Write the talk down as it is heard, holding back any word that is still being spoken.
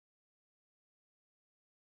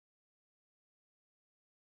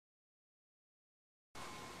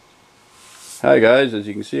Hi guys, as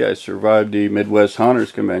you can see I survived the Midwest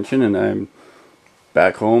Haunters Convention and I'm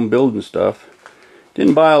back home building stuff.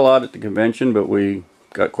 Didn't buy a lot at the convention, but we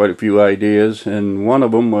got quite a few ideas, and one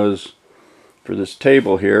of them was for this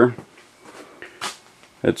table here.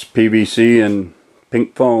 It's PVC and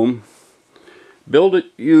pink foam. Build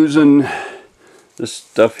it using this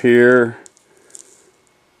stuff here,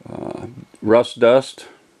 rust dust.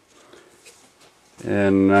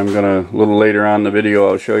 And I'm gonna, a little later on in the video,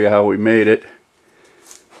 I'll show you how we made it.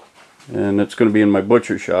 And it's gonna be in my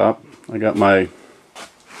butcher shop. I got my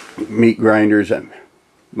meat grinders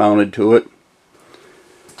mounted to it.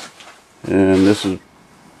 And this is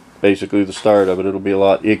basically the start of it. It'll be a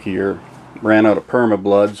lot ickier. Ran out of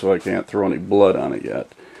perma-blood, so I can't throw any blood on it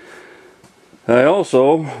yet. I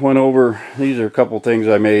also went over, these are a couple things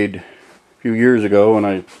I made a few years ago, and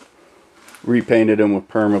I repainted them with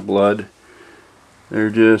perma-blood. They're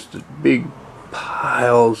just big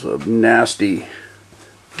piles of nasty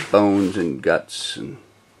bones and guts and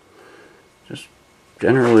just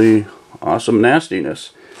generally awesome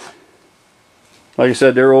nastiness. Like I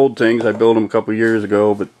said, they're old things. I built them a couple years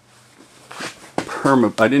ago, but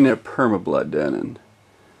I didn't have perma-blood then, and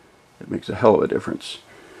it makes a hell of a difference.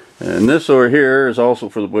 And this over here is also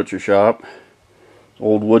for the butcher shop.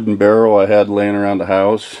 Old wooden barrel I had laying around the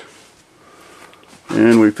house.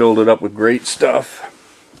 And we filled it up with great stuff.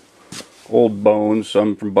 Old bones,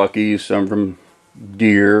 some from Buc-ee's, some from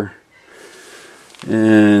deer,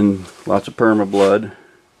 and lots of perma-blood.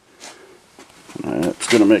 It's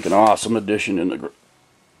going to make an awesome addition in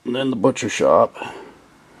the butcher shop.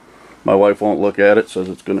 My wife won't look at it, says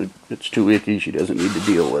it's too icky. She doesn't need to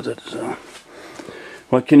deal with it. So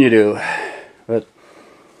what can you do? But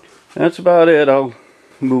that's about it. I'll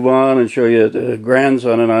move on and show you the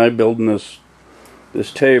grandson and I building this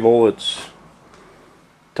table. It's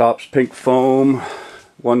tops pink foam,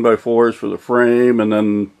 1x4s for the frame, and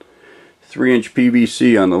then 3-inch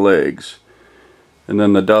PVC on the legs, and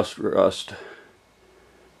then the dust rust.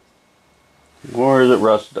 Or is it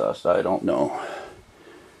rust dust? I don't know.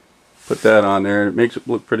 Put that on there, it makes it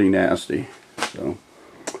look pretty nasty. So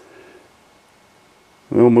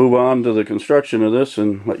we'll move on to the construction of this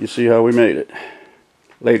and let you see how we made it.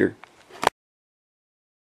 Later.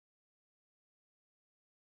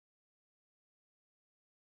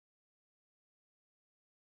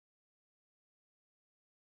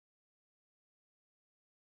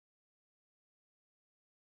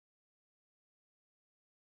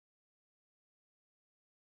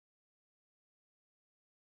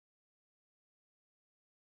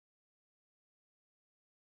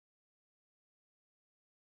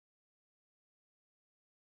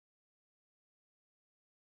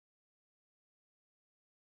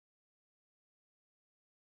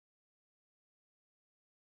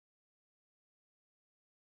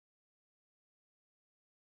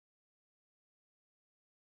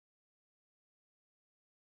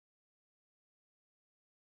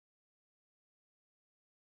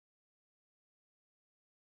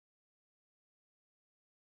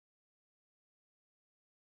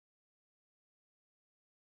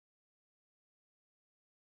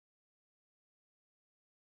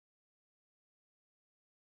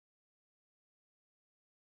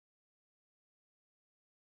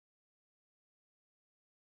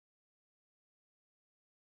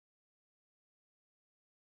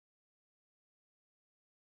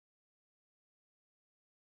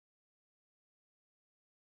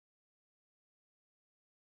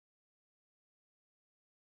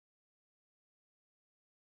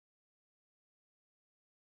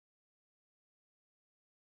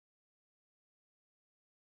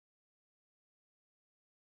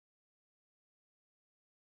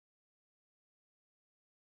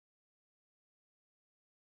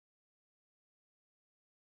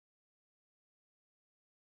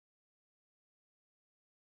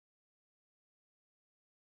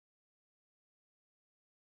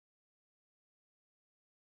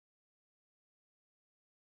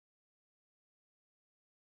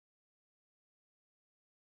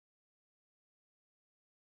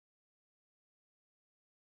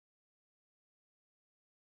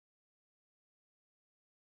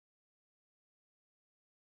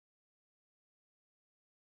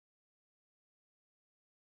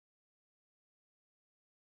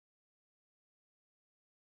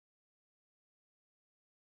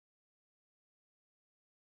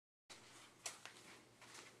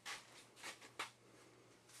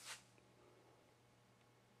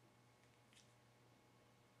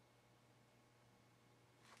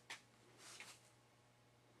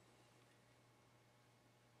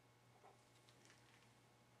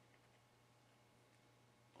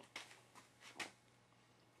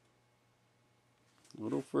 A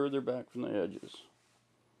little further back from the edges.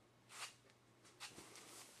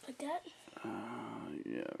 Like that?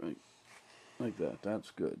 Yeah, right. Like that. That's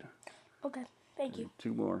good. Okay, thank you.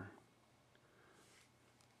 2 more.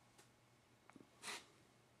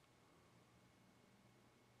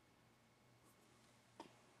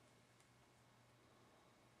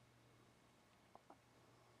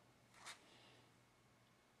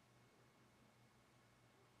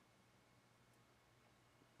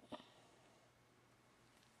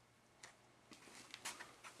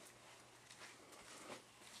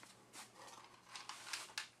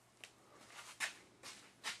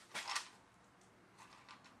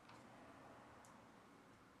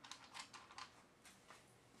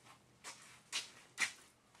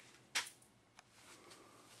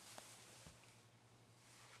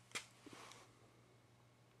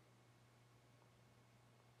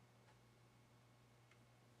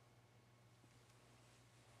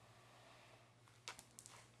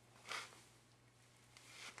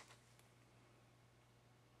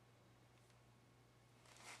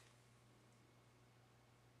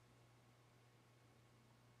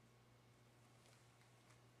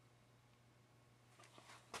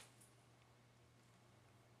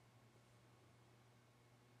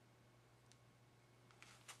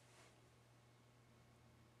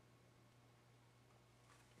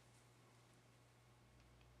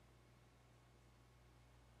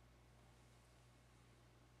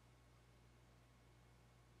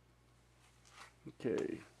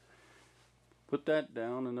 Okay. Put that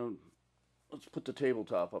down and then let's put the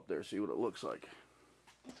tabletop up there, see what it looks like.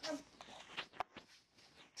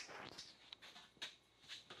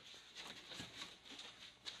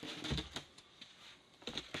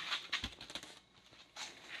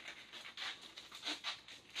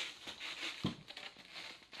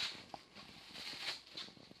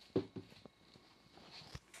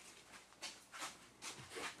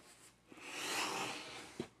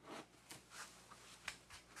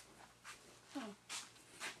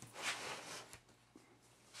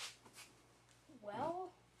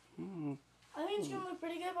 Well, I think it's gonna look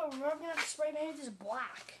pretty good, but we're gonna have to spray paint this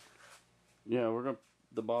black. Yeah,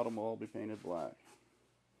 the bottom will all be painted black.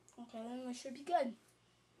 Okay, then this should be good.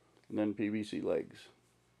 And then PVC legs.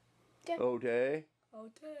 Okay. Okay.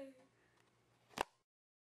 Okay.